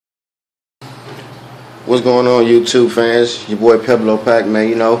What's going on, YouTube fans? Your boy PuebloPak, man.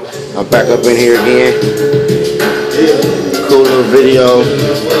 You know, I'm back up in here again. Cool little video.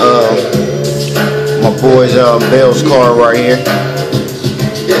 My boy's Bell's car right here.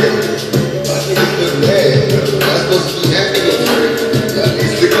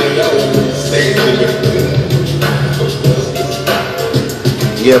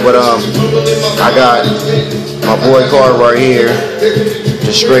 Yeah, but I got my boy car right here.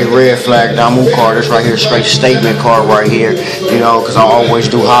 The straight red flag Damu car. This right here, straight statement car right here. You know, because I always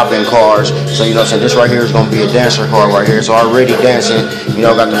do hop-in cars. So, you know what I'm saying, this right here is going to be a dancer car right here. So already dancing. You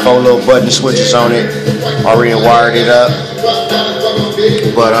know, got the 4 little button switches on it. Already wired it up.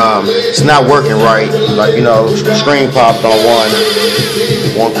 But it's not working right. Like, you know, screen popped on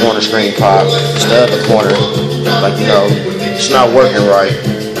one corner screen popped. It's the other corner. Like, you know, it's not working right.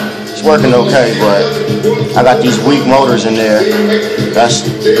 It's working okay, but I got these weak motors in there. That's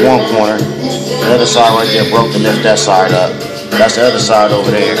one corner. The other side right there broke to lift that side up. That's the other side over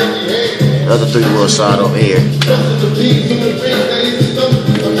there. The other 3-wheel side over here.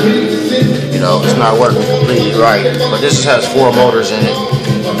 You know, it's not working completely right. But this has 4 motors in it.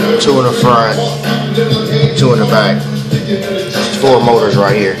 2 in the front, 2 in the back. It's 4 motors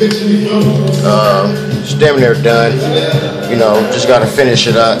right here. It's damn near done. You know, just gotta finish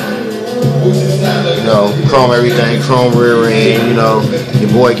it up. You know, chrome everything, chrome rear end, you know, your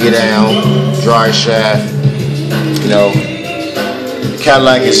boy get down, dry shaft, you know,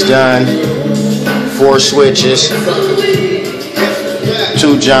 Cadillac is done, 4 switches,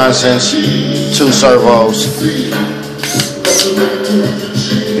 2 Johnsons, 2 servos,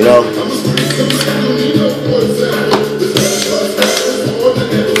 you know.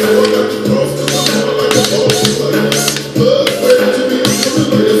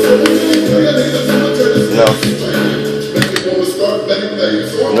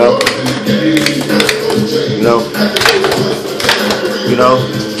 You know,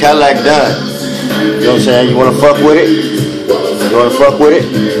 Cadillac done. You know what I'm saying? You wanna fuck with it? You wanna fuck with it?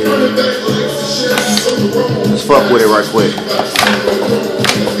 Let's fuck with it right quick.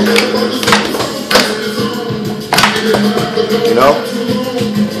 You know?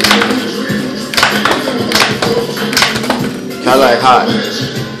 Cadillac hot.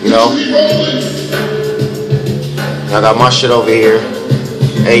 You know? I got my shit over here.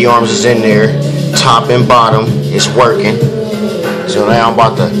 A-arms is in there. Top and bottom is working. So now I'm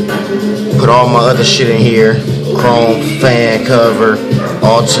about to put all my other shit in here. Chrome fan cover,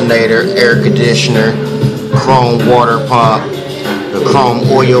 alternator, air conditioner, chrome water pump, the chrome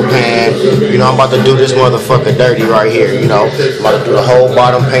oil pan. You know, I'm about to do this motherfucker dirty right here. You know, I'm about to do the whole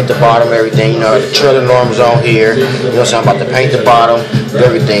bottom, paint the bottom, everything. You know, the trailer norms on here. You know what I'm saying? I'm about to paint the bottom,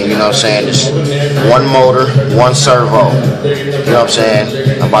 everything. You know what I'm saying? Just 1 motor, 1 servo. You know what I'm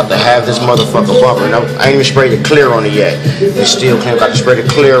saying? I'm about to have this motherfucker bumper. And I ain't even sprayed the clear on it yet. It's still clean. Got to spray the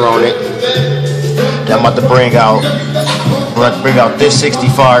clear on it. Then I'm about to bring out this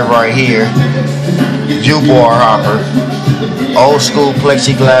 65 right here. U-bar hopper. Old school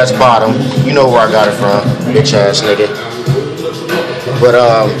plexiglass bottom. You know where I got it from, bitch ass nigga. But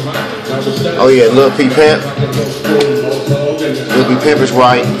oh yeah, Lil P Pimp. Lil P Pimp is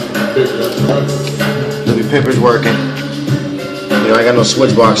right. Lil P Pimp is working. You know, I got no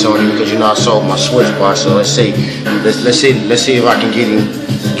switch box on him because, you know, I sold my switch box. So let's see if I can get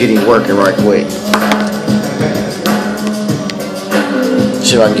him working right quick.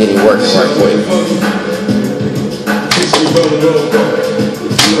 See if I can get him working right quick.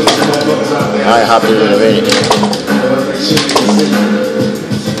 I hopped in a minute.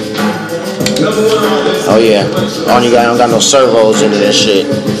 Oh yeah, I don't got no servos into this shit.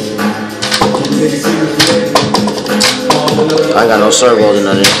 I ain't got no servos in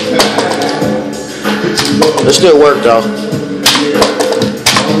it. It still work though.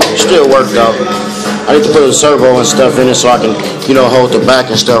 Still work though. I need to put a servo and stuff in it so I can, you know, hold the back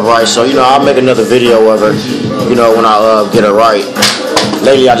and stuff right. So, you know, I'll make another video of it, you know, when I get it right.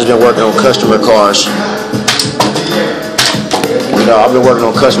 Lately, I've just been working on customer cars. You know, I've been working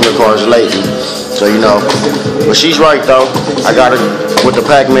on customer cars lately. So, you know, but she's right though. I got it with the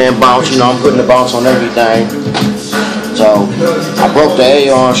Pac-Man bounce. You know, I'm putting the bounce on everything. So, I broke the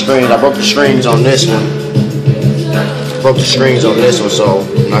A-arm strings. I broke the strings on this one. Broke the strings on this one, so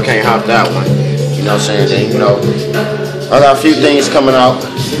I can't hop that one. You know what I'm saying? And, you know, I got a few things coming out.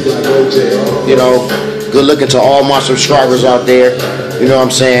 You know, good looking to all my subscribers out there. You know what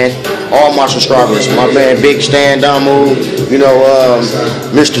I'm saying? All my subscribers. My man Big Stan Damu. You know,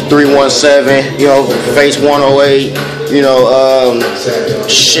 Mr. 317. You know, Face 108. You know,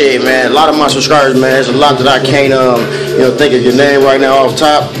 shit, man. A lot of my subscribers, man. There's a lot that I can't, you know, think of your name right now off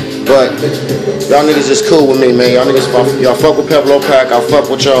top. But y'all niggas is cool with me, man. Y'all niggas, y'all fuck with PuebloPak. I fuck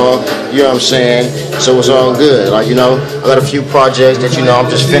with y'all. You know what I'm saying? So it's all good. Like, you know, I got a few projects that, you know, I'm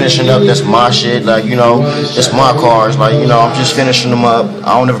just finishing up. That's my shit. Like, you know, that's my cars. Like, you know, I'm just finishing them up.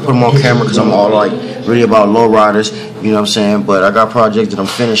 I don't ever put them on camera because I'm all like really about lowriders. You know what I'm saying? But I got projects that I'm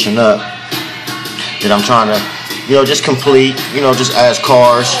finishing up that I'm trying to, you know, just complete. You know, just as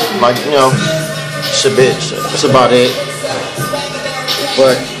cars. Like, you know, it's a bit. That's about it.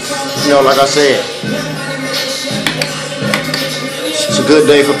 But you know, like I said, it's a good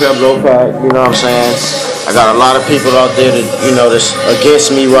day for PuebloPak, you know what I'm saying? I got a lot of people out there that, you know, that's against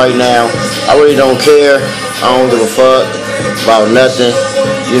me right now. I really don't care. I don't give a fuck about nothing.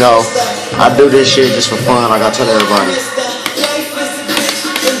 You know, I do this shit just for fun, like I tell everybody.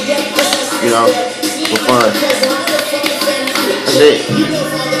 You know, for fun. That's it.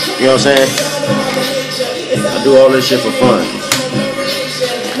 You know what I'm saying? I do all this shit for fun.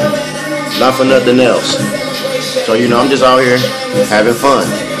 Not for nothing else. So, you know, I'm just out here having fun.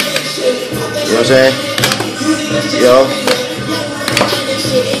 You know what I'm saying? Yo.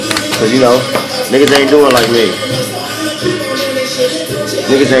 Because, you know, niggas ain't doing like me.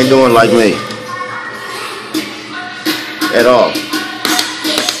 Niggas ain't doing like me. At all.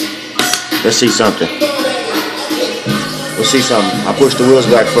 Let's see something. Let's see something. I push the wheels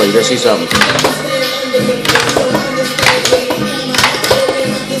back for you. Let's see something.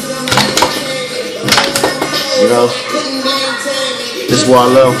 You know, this is why I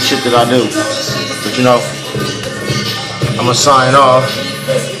love shit that I do. But you know, I'm gonna sign off.